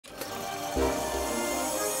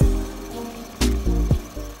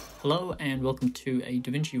Hello and welcome to a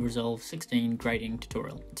DaVinci Resolve 16 grading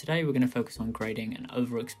tutorial. Today we're going to focus on grading an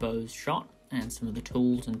overexposed shot and some of the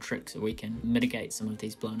tools and tricks that we can mitigate some of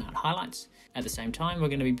these blown out highlights. At the same time, we're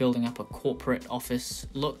going to be building up a corporate office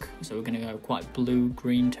look, so we're going to go quite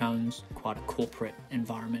blue-green tones, quite a corporate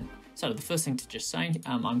environment. So the first thing to just say,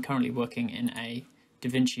 I'm currently working in a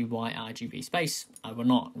DaVinci YRGB space. We're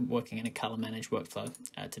not working in a color managed workflow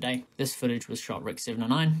today. This footage was shot Rec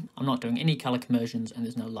 709. I'm not doing any color conversions and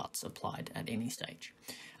there's no LUTs applied at any stage.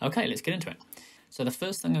 Okay, let's get into it. So the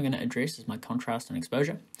first thing I'm going to address is my contrast and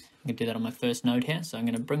exposure. I'm going to do that on my first node here. So I'm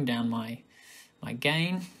going to bring down my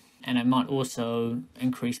gain, and I might also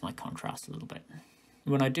increase my contrast a little bit.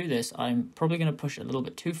 When I do this, I'm probably going to push it a little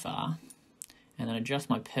bit too far and then adjust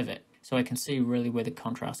my pivot so I can see really where the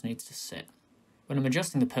contrast needs to sit. When I'm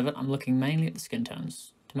adjusting the pivot, I'm looking mainly at the skin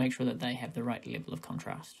tones to make sure that they have the right level of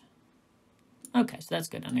contrast. Okay, so that's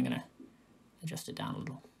good, and I'm going to adjust it down a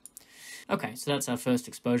little. Okay, so that's our first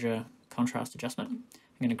exposure contrast adjustment. I'm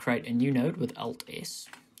going to create a new node with Alt-S.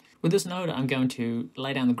 With this node, I'm going to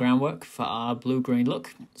lay down the groundwork for our blue-green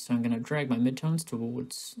look. So I'm going to drag my midtones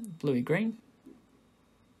towards bluey-green.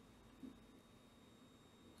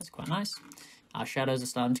 That's quite nice. Our shadows are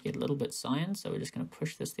starting to get a little bit cyan, so we're just going to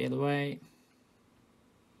push this the other way.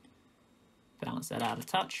 Balance that out a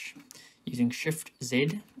touch, using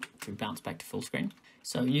Shift-Z to bounce back to full screen.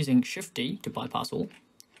 So using Shift-D to bypass all,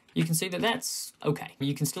 you can see that that's okay.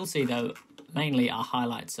 You can still see though, mainly our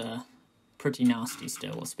highlights are pretty nasty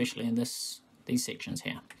still, especially in these sections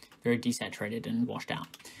here. Very desaturated and washed out.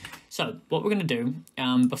 So what we're going to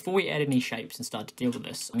do, before we add any shapes and start to deal with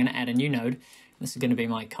this, I'm going to add a new node. This is going to be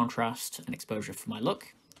my contrast and exposure for my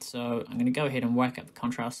look. So I'm going to go ahead and whack up the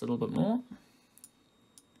contrast a little bit more.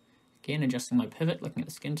 Again, adjusting my pivot, looking at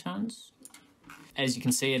the skin tones. As you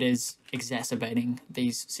can see, it is exacerbating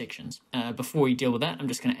these sections. Before we deal with that, I'm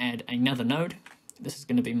just going to add another node. This is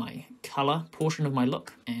going to be my color portion of my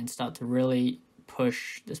look and start to really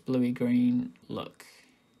push this bluey-green look.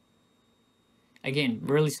 Again,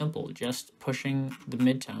 really simple, just pushing the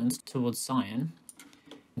midtones towards cyan.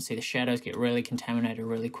 You can see the shadows get really contaminated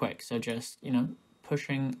really quick. So just,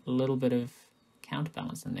 pushing a little bit of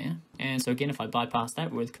counterbalance in there. And so again, if I bypass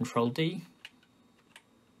that with Control-D,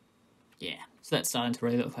 yeah, so that's starting to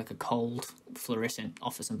really look like a cold fluorescent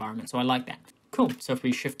office environment. So I like that. Cool, so if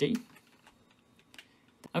we Shift-D.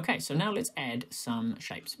 Okay, so now let's add some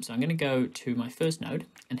shapes. So I'm going to go to my first node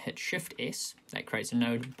and hit Shift-S. That creates a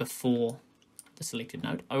node before the selected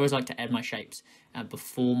node. I always like to add my shapes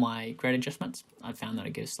before my grade adjustments. I've found that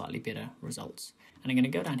it gives slightly better results. And I'm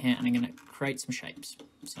going to go down here and I'm going to create some shapes.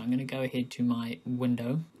 So I'm going to go ahead to my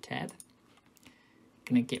Window tab. I'm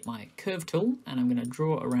going to get my Curve tool and I'm going to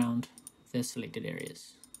draw around the selected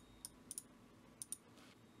areas.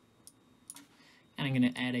 And I'm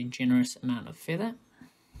going to add a generous amount of feather.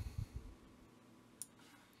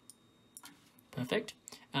 Perfect.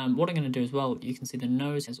 What I'm going to do as well, you can see the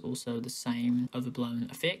nose has also the same overblown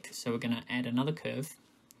effect. So we're going to add another curve.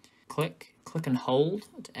 Click and hold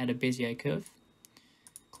to add a Bezier curve.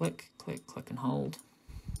 Click, click, click and hold.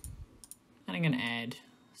 And I'm going to add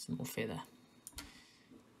some more feather.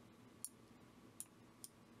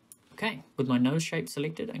 Okay, with my nose shape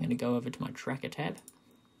selected, I'm going to go over to my tracker tab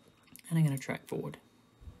and I'm going to track forward.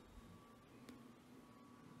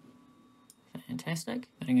 Fantastic.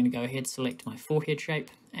 And I'm going to go ahead, select my forehead shape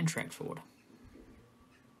and track forward.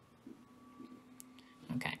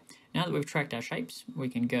 Okay, now that we've tracked our shapes, we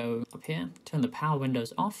can go up here, turn the power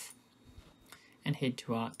windows off and head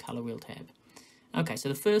to our color wheel tab. Okay, so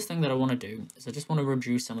the first thing that I want to do is I just want to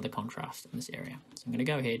reduce some of the contrast in this area. So I'm going to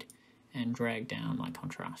go ahead and drag down my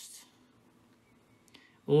contrast.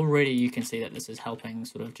 Already you can see that this is helping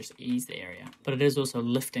sort of just ease the area, but it is also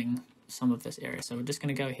lifting some of this area. So we're just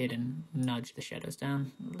going to go ahead and nudge the shadows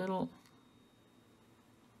down a little.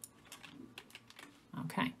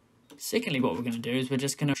 Okay. Secondly, what we're going to do is we're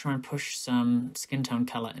just going to try and push some skin tone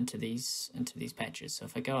color into these patches. So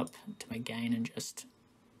if I go up to my gain and just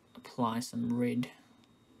apply some red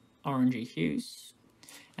orangey hues,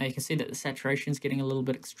 now you can see that the saturation is getting a little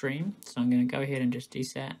bit extreme. So I'm going to go ahead and just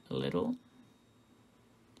desat a little.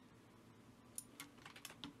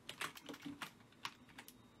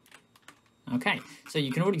 Okay, so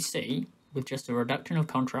you can already see with just a reduction of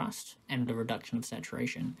contrast and a reduction of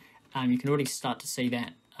saturation, you can already start to see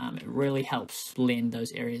that it really helps blend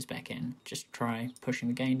those areas back in. Just try pushing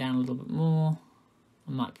the gain down a little bit more.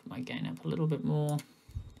 I might put my gain up a little bit more.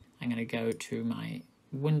 I'm going to go to my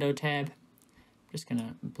Window tab. I'm just going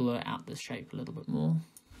to blur out this shape a little bit more.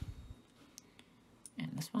 And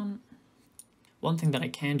this one. One thing that I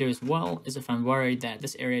can do as well is if I'm worried that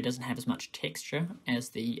this area doesn't have as much texture as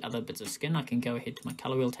the other bits of skin, I can go ahead to my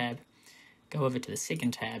color wheel tab, go over to the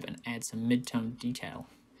second tab and add some mid-tone detail.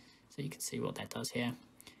 So you can see what that does here.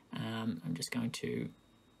 I'm just going to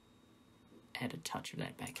add a touch of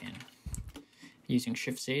that back in, using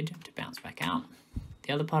Shift-Z to bounce back out.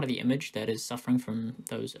 The other part of the image that is suffering from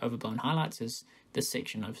those overblown highlights is this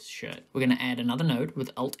section of his shirt. We're going to add another node with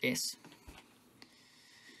Alt-S.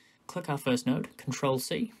 Click our first node,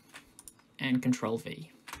 Control-C, and Control-V.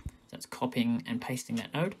 That's copying and pasting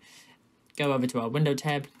that node. Go over to our Window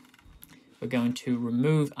tab. We're going to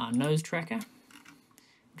remove our nose tracker.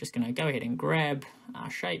 I'm just going to go ahead and grab our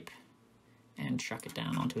shape and chuck it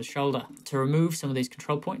down onto his shoulder. To remove some of these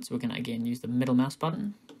control points, we're going to again use the middle mouse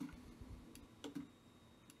button.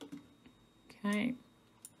 Okay.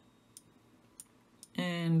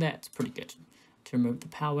 And that's pretty good. To remove the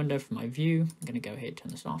power window from my view, I'm going to go ahead and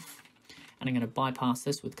turn this off. And I'm going to bypass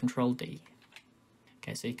this with Control-D.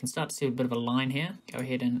 Okay, so you can start to see a bit of a line here. Go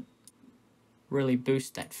ahead and really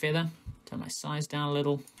boost that feather. Turn my size down a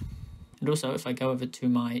little. And also, if I go over to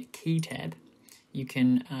my Key tab, you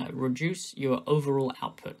can reduce your overall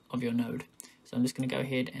output of your node. So I'm just going to go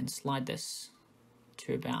ahead and slide this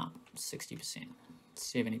to about 60%,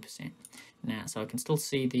 70%. Now, so I can still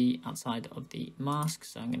see the outside of the mask,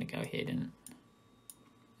 so I'm going to go ahead and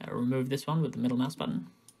remove this one with the middle mouse button.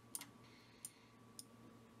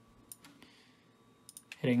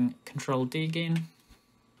 Hitting Control-D again.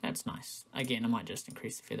 That's nice. Again, I might just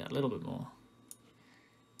increase the feather a little bit more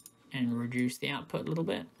and reduce the output a little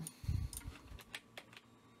bit.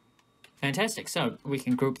 Fantastic. So we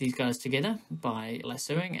can group these guys together by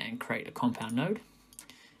lassoing and create a compound node.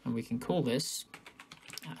 And we can call this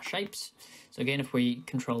shapes. So again, if we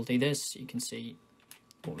Control-D this, you can see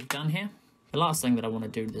what we've done here. The last thing that I want to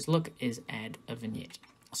do to this look is add a vignette.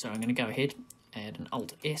 So I'm going to go ahead, add an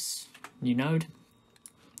Alt-S, new node,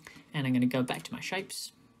 and I'm going to go back to my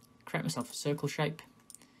shapes, create myself a circle shape,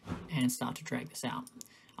 and start to drag this out.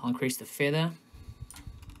 I'll increase the feather,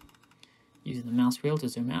 using the mouse wheel to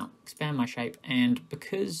zoom out, expand my shape, and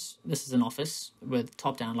because this is an office with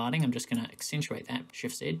top-down lighting, I'm just going to accentuate that,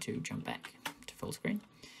 Shift-Z to jump back to full screen.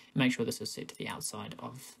 Make sure this is set to the outside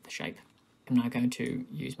of the shape. I'm now going to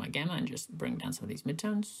use my gamma and just bring down some of these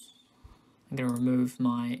midtones. I'm going to remove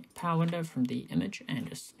my power window from the image and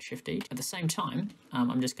just Shift-D. At the same time,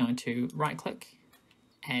 I'm just going to right-click,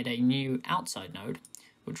 add a new outside node,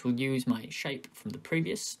 which will use my shape from the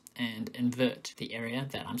previous and invert the area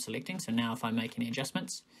that I'm selecting. So now if I make any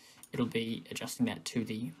adjustments, it'll be adjusting that to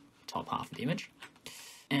the top half of the image.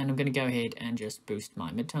 And I'm going to go ahead and just boost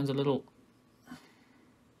my midtones a little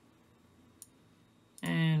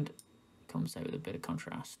and compensate with a bit of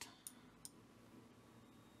contrast.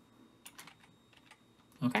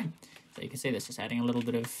 Okay, so you can see this is adding a little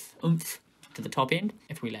bit of oomph to the top end.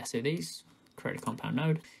 If we lasso these, create a compound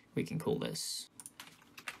node, we can call this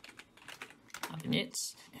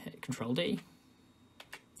vignettes, hit Control-D.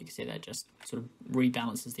 You can see that just sort of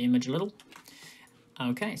rebalances the image a little.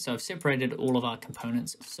 Okay, so I've separated all of our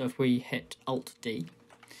components. So if we hit Alt-D,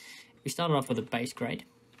 we started off with a base grade,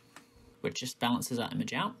 which just balances our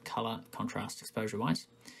image out, color, contrast, exposure-wise.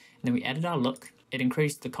 And then we added our look. It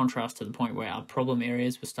increased the contrast to the point where our problem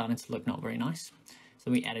areas were starting to look not very nice.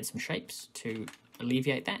 So we added some shapes to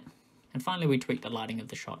alleviate that. And finally, we tweaked the lighting of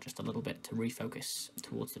the shot just a little bit to refocus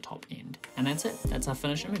towards the top end. And that's it. That's our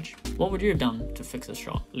finished image. What would you have done to fix this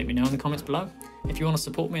shot? Let me know in the comments below. If you want to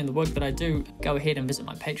support me in the work that I do, go ahead and visit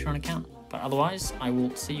my Patreon account. But otherwise, I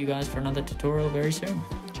will see you guys for another tutorial very soon.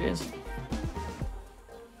 Cheers.